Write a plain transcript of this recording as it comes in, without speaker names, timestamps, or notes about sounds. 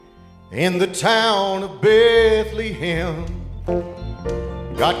In the town of Bethlehem,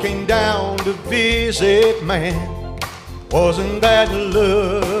 God came down to visit man. Wasn't that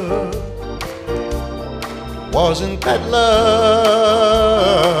love? Wasn't that love?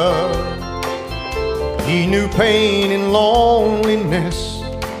 He knew pain and loneliness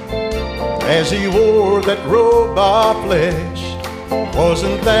as he wore that robe of flesh.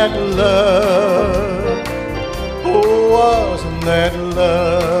 Wasn't that love? Oh, wasn't that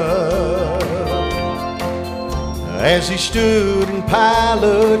love? As he stood in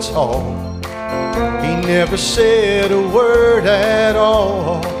Pilate's hall, he never said a word at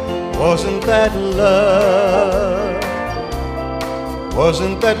all. Wasn't that love?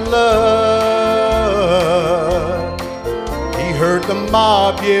 Wasn't that love? He heard the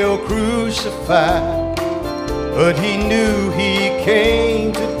mob yell, "Crucify," but he knew he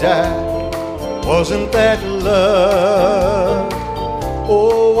came to die. Wasn't that love?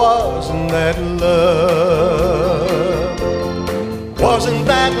 Oh, wasn't that love? Wasn't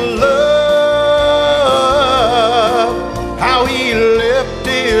that love? How he left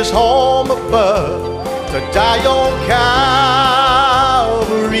his home above to die on Calvary,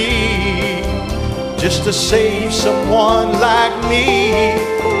 just to save someone like me.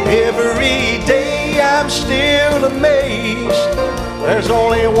 Every day I'm still amazed. There's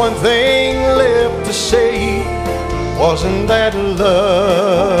only one thing left to say. Wasn't that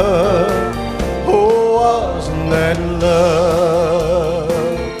love? Oh, wasn't that love?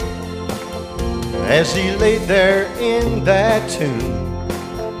 As he lay there in that tomb,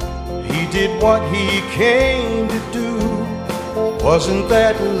 he did what he came to do. Wasn't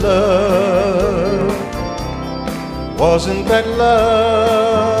that love? Wasn't that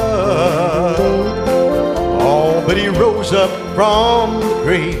love? Oh, but he rose up from the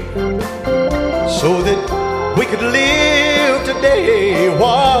grave so that we could live today.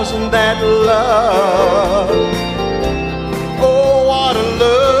 Wasn't that love? Oh, what a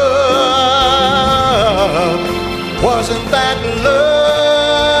love. Wasn't that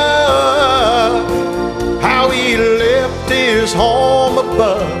love? How he left his home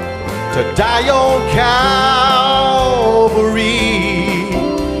above to die on Calvary,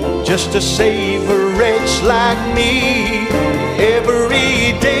 just to save a wretch like me.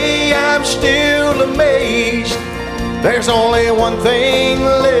 Every day I'm still amazed. There's only one thing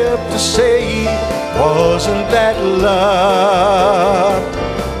left to say. Wasn't that love?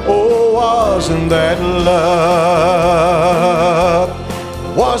 Oh, wasn't that love?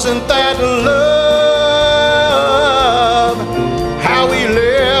 Wasn't that love? How he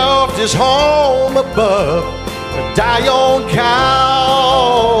left his home above to die on Calvary,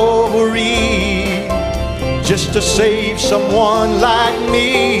 just to save someone like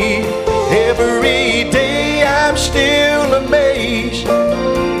me. Every day I'm still amazed.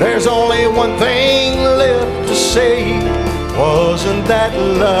 There's only one thing left to say. Wasn't that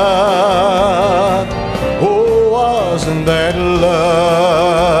love? Oh, wasn't that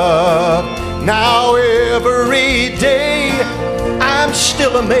love? Now every day I'm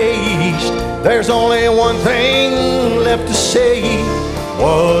still amazed. There's only one thing left to say.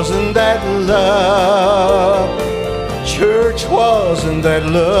 Wasn't that love? Church, wasn't that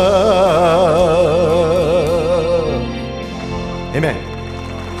love? Amen.